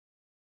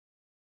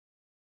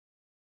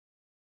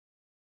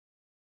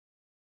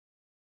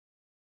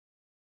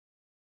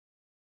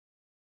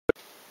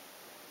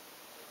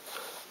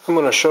I'm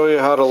going to show you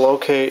how to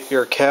locate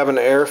your cabin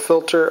air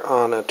filter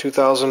on a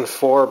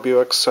 2004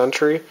 Buick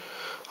Century.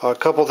 A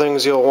couple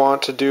things you'll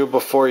want to do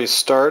before you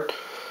start.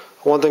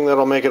 One thing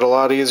that'll make it a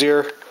lot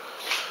easier: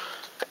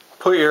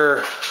 put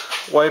your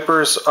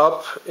wipers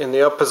up in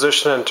the up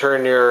position and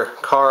turn your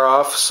car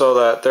off so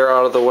that they're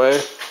out of the way.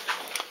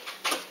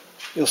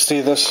 You'll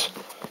see this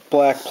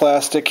black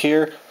plastic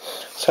here.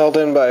 It's held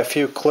in by a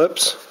few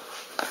clips.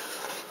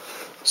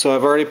 So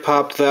I've already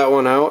popped that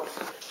one out.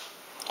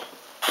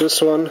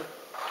 This one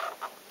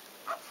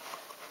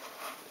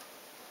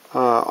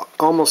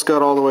almost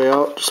got all the way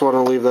out, just want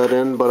to leave that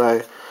in, but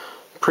I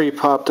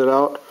pre-popped it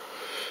out.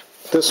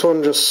 This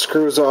one just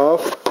screws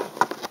off,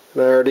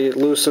 and I already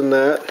loosened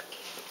that.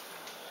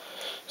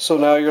 So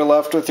now you're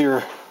left with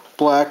your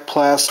black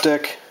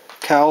plastic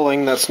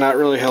cowling that's not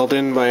really held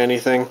in by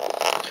anything.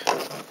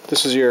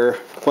 This is your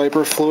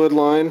wiper fluid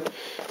line.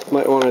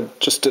 Might want to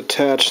just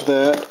detach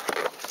that.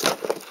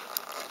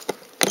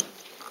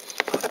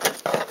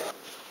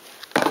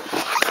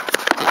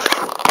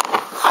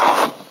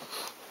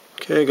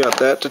 Okay, got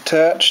that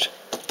detached.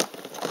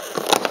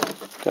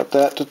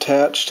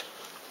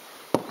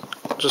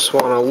 Just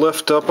want to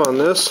lift up on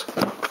this.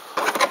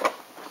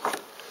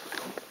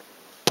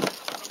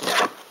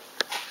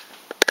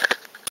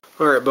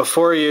 Alright,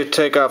 before you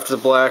take off the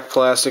black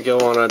plastic, you'll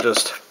want to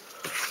just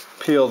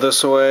peel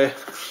this away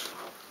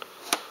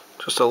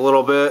just a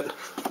little bit.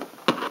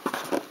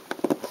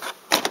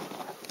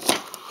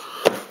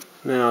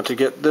 Now to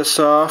get this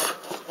off,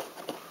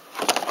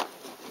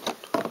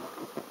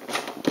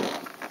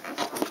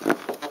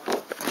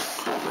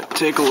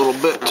 take a little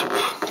bit to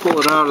pull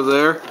it out of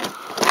there.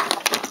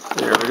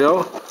 There we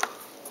go.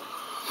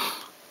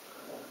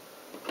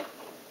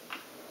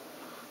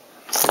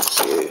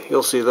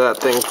 You'll see that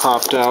thing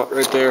popped out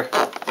right there.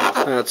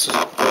 That's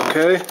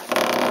okay.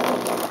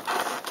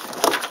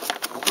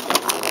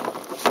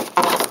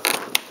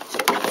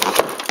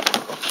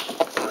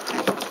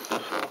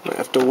 I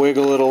have to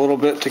wiggle it a little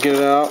bit to get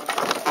it out.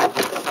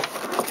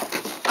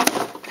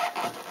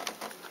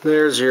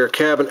 There's your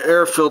cabin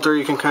air filter.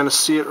 You can kind of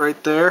see it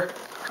right there.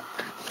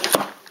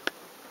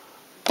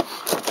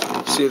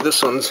 See,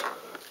 this one's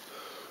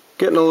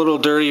getting a little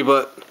dirty,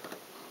 but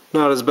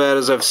not as bad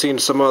as I've seen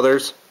some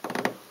others.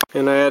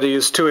 And I had to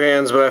use two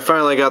hands, but I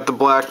finally got the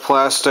black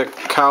plastic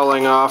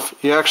cowling off.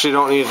 You actually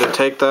don't need to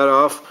take that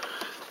off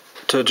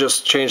to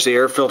just change the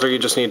air filter. You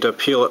just need to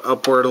peel it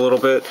upward a little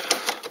bit.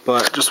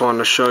 But just wanted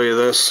to show you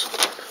this.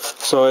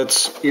 So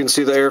you can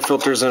see the air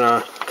filter's in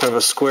a kind of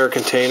a square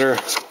container.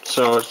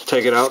 So to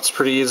take it out, it's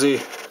pretty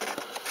easy.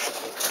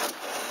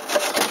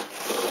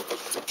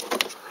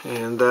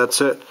 And that's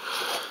it.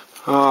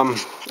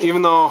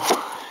 Even though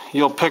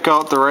you'll pick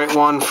out the right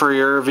one for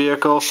your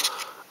vehicle,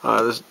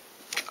 I've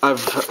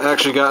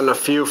actually gotten a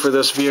few for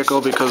this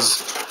vehicle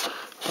because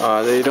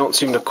they don't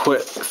seem to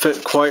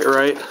fit quite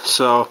right.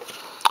 So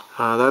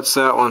that's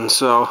that one.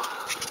 So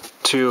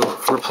to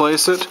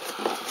replace it,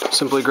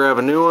 simply grab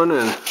a new one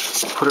and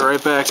put it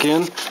right back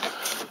in.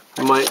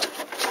 You might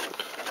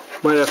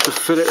have to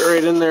fit it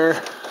right in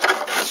there.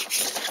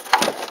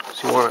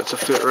 So you want it to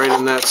fit right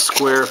in that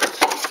square.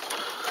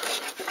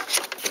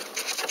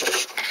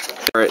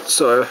 Alright,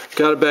 so I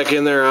got it back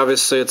in there.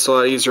 Obviously it's a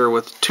lot easier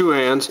with two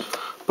hands,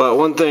 but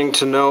one thing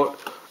to note,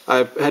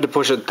 I had to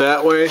push it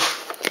that way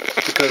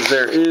because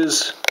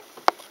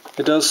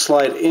it does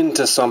slide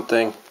into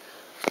something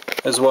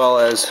as well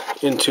as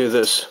into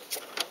this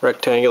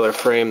rectangular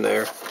frame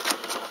there.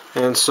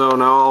 And so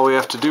now all we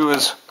have to do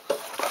is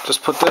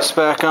just put this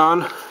back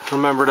on.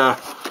 Remember to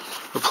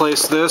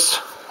replace this,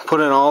 put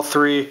in all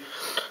three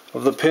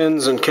of the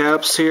pins and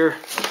caps here,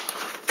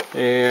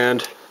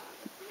 and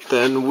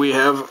then we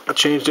have a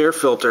changed air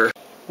filter.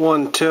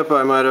 One tip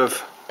I might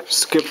have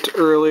skipped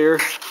earlier.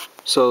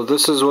 So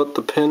this is what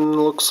the pin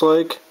looks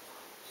like.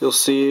 You'll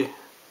see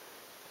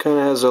kind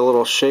of has a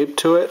little shape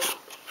to it.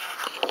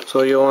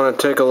 So you'll want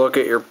to take a look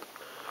at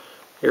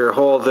your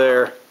hole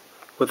there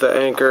with the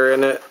anchor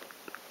in it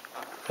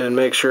and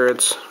make sure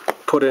it's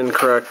put in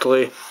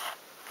correctly.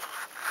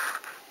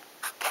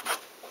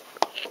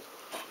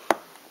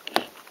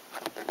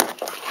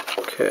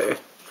 Okay,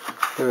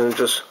 and then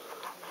just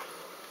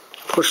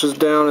pushes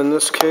down in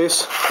this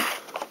case,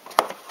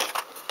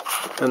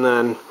 and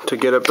then to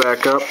get it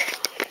back up,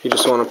 you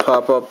just want to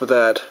pop up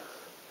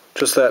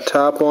just that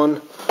top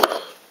one,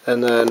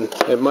 and then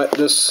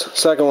this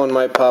second one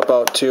might pop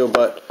out too,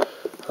 but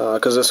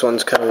because this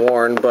one's kind of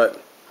worn, but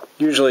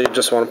usually you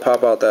just want to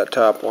pop out that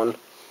top one.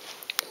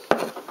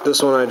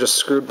 This one I just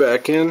screwed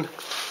back in.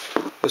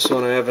 This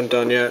one I haven't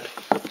done yet,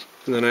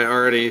 and then I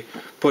already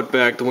put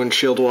back the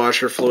windshield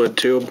washer fluid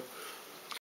tube.